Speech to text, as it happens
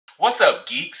What's up,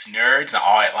 geeks, nerds, and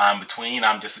all that line between?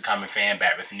 I'm JustACommonFan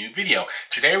back with a new video.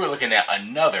 Today we're looking at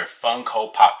another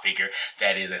Funko Pop figure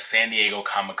that is a San Diego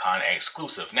Comic-Con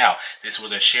exclusive. Now, this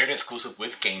was a shared exclusive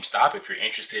with GameStop. If you're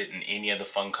interested in any of the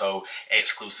Funko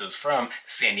exclusives from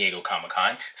San Diego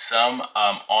Comic-Con, some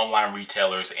online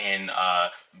retailers and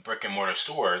brick and mortar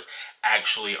stores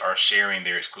actually are sharing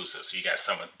their exclusives. So you got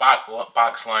some with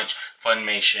Box Lunch,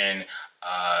 Funimation,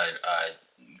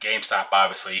 GameStop,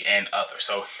 obviously, and others.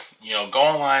 So, go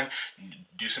online,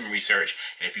 do some research,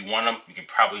 and if you want them, you can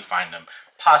probably find them,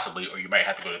 possibly, or you might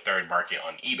have to go to third market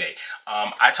on eBay.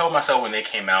 I told myself when they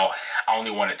came out, I only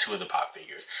wanted 2 of the pop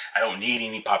figures. I don't need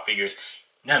any pop figures.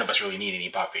 None of us really need any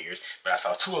pop figures, but I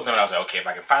saw 2 of them, and I was like, okay, if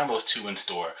I can find those 2 in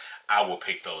store, I will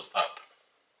pick those up.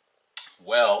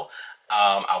 Well,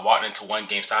 I walked into one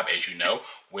GameStop, as you know,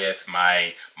 with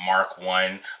my Mark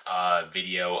 1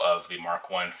 video of the Mark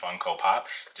 1 Funko Pop.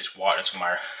 Just walked into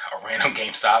a random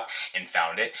GameStop and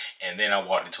found it. And then I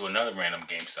walked into another random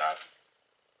GameStop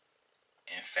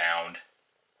and found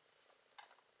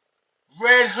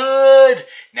Red Hood.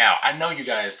 Now, I know you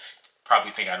guys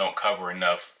probably think I don't cover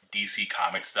enough DC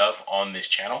comic stuff on this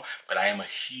channel, but I am a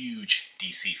huge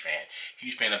DC fan.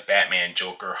 Huge fan of Batman,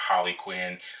 Joker, Harley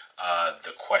Quinn,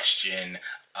 The Question.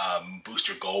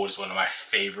 Booster Gold is one of my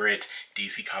favorite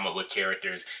DC comic book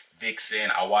characters.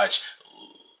 Vixen. I watch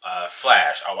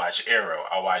Flash. I watch Arrow.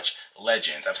 I watch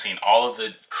Legends. I've seen all of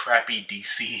the crappy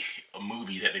DC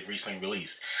movies that they've recently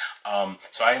released.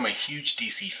 So I am a huge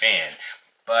DC fan,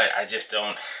 but I just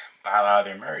don't buy a lot of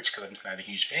their merch because I'm just not a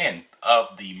huge fan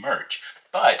of the merch.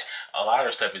 But a lot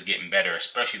of stuff is getting better,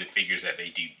 especially the figures that they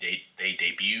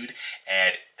debuted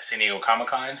at San Diego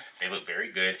Comic-Con. They look very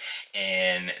good,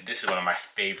 and this is one of my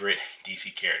favorite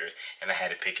DC characters, and I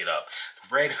had to pick it up.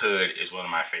 Red Hood is one of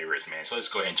my favorites, man. So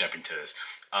let's go ahead and jump into this.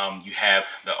 You have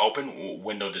the open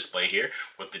window display here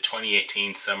with the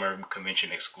 2018 Summer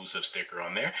Convention exclusive sticker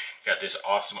on there. You got this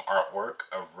awesome artwork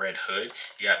of Red Hood.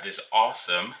 You got this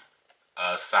awesome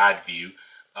side view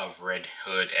of Red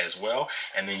Hood as well,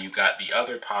 and then you got the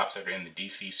other pops that are in the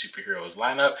DC superheroes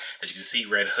lineup. As you can see,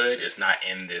 Red Hood is not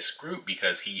in this group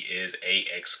because he is a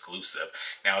exclusive.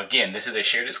 Now again, this is a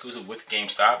shared exclusive with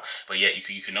GameStop, but yet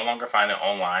you can no longer find it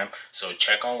online. So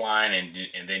check online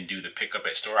and then do the pickup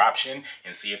at store option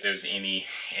and see if there's any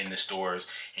in the stores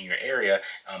in your area.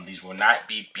 These will not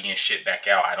be being shipped back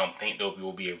out. I don't think there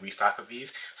will be a restock of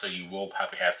these, so you will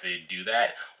probably have to do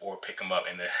that or pick them up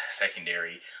in the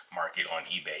secondary market on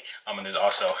eBay. And there's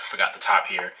also, I forgot the top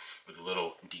here with a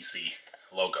little DC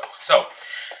logo. So,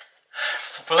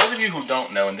 for those of you who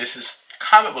don't know, and this is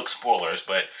comic book spoilers,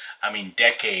 but I mean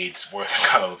decades worth of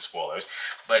comic book spoilers,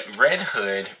 but Red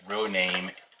Hood, real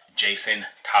name, Jason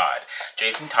Todd.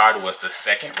 Jason Todd was the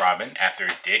second Robin after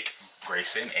Dick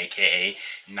Grayson, aka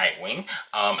Nightwing.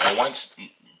 And once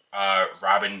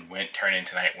Robin turned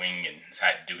into Nightwing and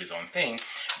decided to do his own thing,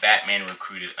 Batman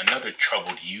recruited another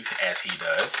troubled youth, as he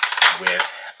does,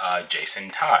 with Jason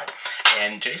Todd.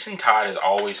 And Jason Todd has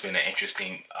always been an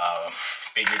interesting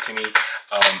figure to me.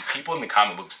 People in the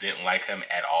comic books didn't like him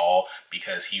at all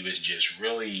because he was just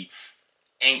really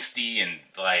angsty and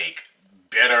like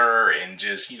bitter and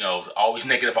just, always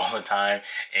negative all the time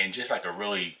and just like a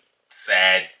really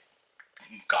sad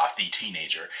gothy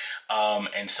teenager.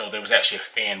 And so there was actually a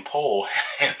fan poll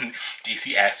and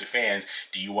DC asked the fans,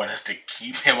 do you want us to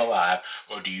keep him alive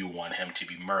or do you want him to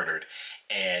be murdered?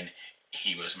 And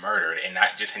he was murdered, and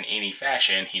not just in any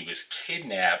fashion. He was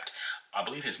kidnapped. I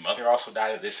believe his mother also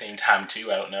died at the same time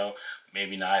too. I don't know,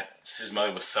 maybe not. His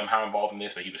mother was somehow involved in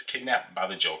this, but he was kidnapped by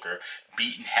the Joker,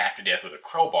 beaten half to death with a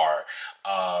crowbar,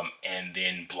 and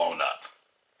then blown up.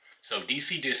 So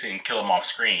DC just didn't kill him off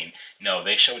screen. No,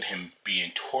 they showed him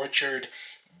being tortured,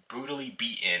 brutally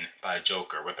beaten by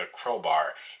Joker with a crowbar,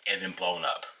 and then blown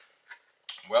up.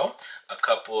 Well, a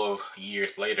couple of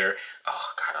years later,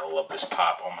 oh god, I love this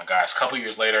pop. Oh my gosh, a couple of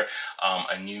years later,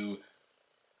 a new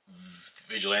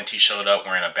vigilante showed up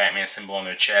wearing a Batman symbol on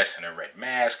their chest and a red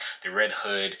mask. The Red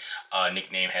Hood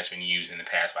nickname has been used in the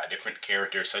past by different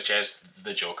characters, such as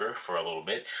the Joker for a little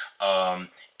bit.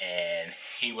 And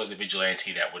he was a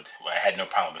vigilante that had no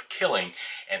problem with killing.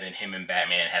 And then him and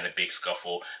Batman had a big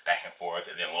scuffle back and forth.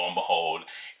 And then lo and behold,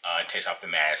 takes off the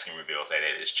mask and reveals that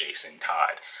it is Jason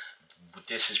Todd.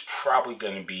 This is probably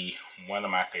going to be one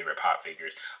of my favorite pop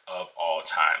figures of all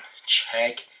time.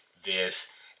 Check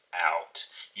this out.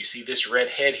 You see this red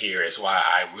head here is why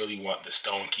I really want the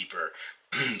Stonekeeper.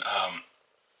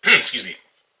 Excuse me.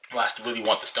 Well, I really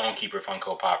want the Stonekeeper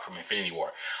Funko Pop from Infinity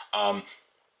War.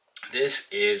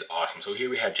 This is awesome. So here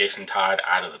we have Jason Todd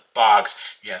out of the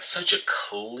box. You have such a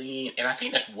clean, and I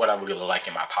think that's what I really like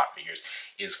in my pop figures,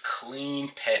 is clean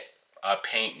pet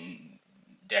paint and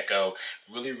deco,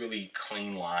 really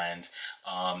clean lines.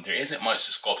 There isn't much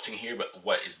sculpting here, but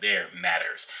what is there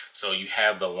matters. So you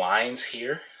have the lines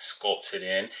here sculpted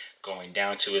in, going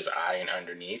down to his eye and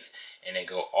underneath, and they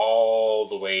go all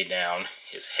the way down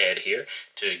his head here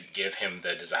to give him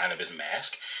the design of his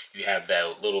mask. You have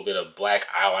that little bit of black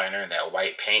eyeliner and that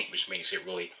white paint, which makes it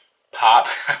really pop.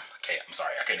 Okay, I'm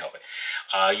sorry, I couldn't help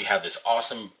it. You have this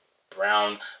awesome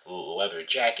brown leather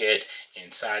jacket.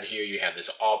 Inside here you have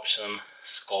this awesome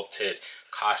sculpted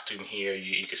costume here.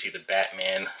 You can see the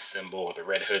Batman symbol, or the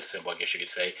Red Hood symbol, I guess you could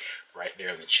say, right there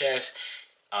in the chest.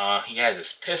 He has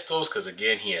his pistols because,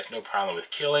 again, he has no problem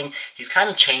with killing. He's kind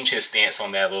of changed his stance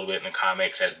on that a little bit in the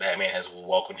comics as Batman has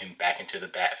welcomed him back into the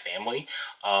Bat family.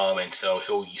 And so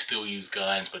he'll still use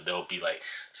guns, but they'll be like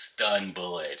stun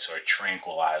bullets or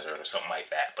tranquilizers or something like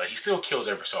that. But he still kills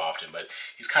every so often, but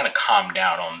he's kind of calmed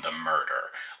down on the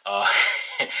murder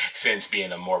since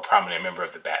being a more prominent member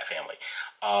of the Bat family.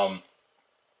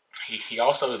 He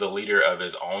also is the leader of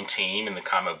his own team in the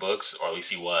comic books, or at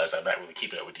least he was. I'm not really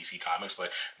keeping up with DC Comics,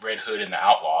 but Red Hood and the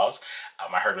Outlaws,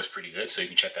 I heard was pretty good, so you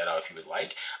can check that out if you would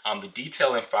like. The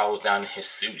detailing follows down in his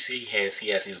suit. See, he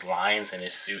has these lines in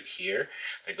his suit here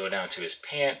that go down to his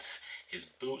pants. His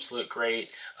boots look great.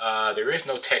 There is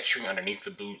no texturing underneath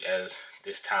the boot as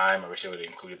this time. I wish I would have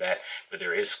included that, but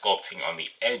there is sculpting on the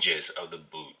edges of the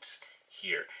boots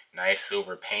here. Nice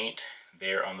silver paint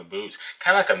there on the boots,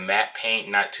 kind of like a matte paint,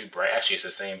 not too bright. Actually, it's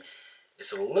the same.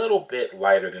 It's a little bit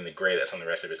lighter than the gray that's on the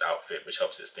rest of his outfit, which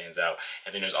helps it stands out.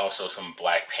 And then there's also some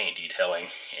black paint detailing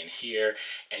in here.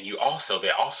 And they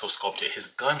also sculpted his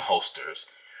gun holsters,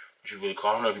 which is really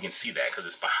cool. I don't know if you can see that because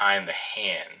it's behind the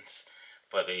hands,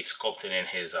 but they sculpted in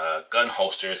his gun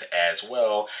holsters as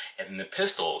well. And then the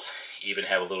pistols even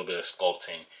have a little bit of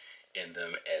sculpting in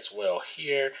them as well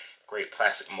here. Great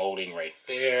plastic molding right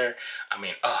there. I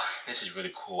mean, oh, this is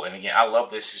really cool. And again, I love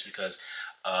this just because,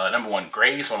 number one,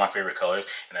 gray is one of my favorite colors.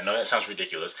 And I know that sounds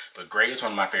ridiculous, but gray is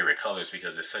one of my favorite colors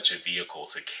because it's such a vehicle.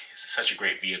 It's such a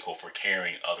great vehicle for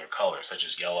carrying other colors, such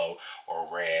as yellow or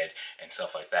red and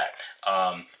stuff like that.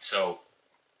 So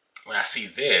when I see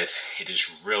this, it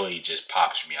just really just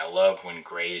pops for me. I love when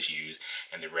gray is used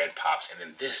and the red pops. And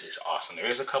then this is awesome. There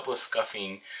is a couple of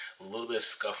a little bit of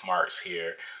scuff marks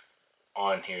here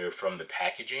on here from the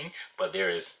packaging, but there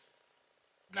is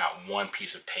not one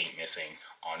piece of paint missing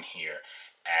on here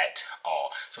at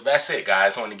all. So that's it,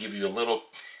 guys. I want to give you a little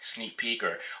sneak peek,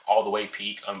 or all the way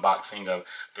peek unboxing of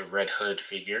the Red Hood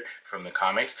figure from the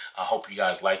comics. I hope you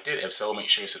guys liked it. If so, make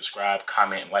sure to subscribe,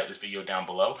 comment, and like this video down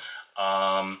below.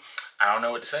 I don't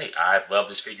know what to say. I love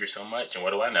this figure so much, and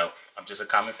what do I know? I'm just a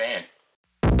common fan.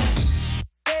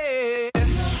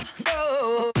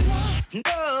 No.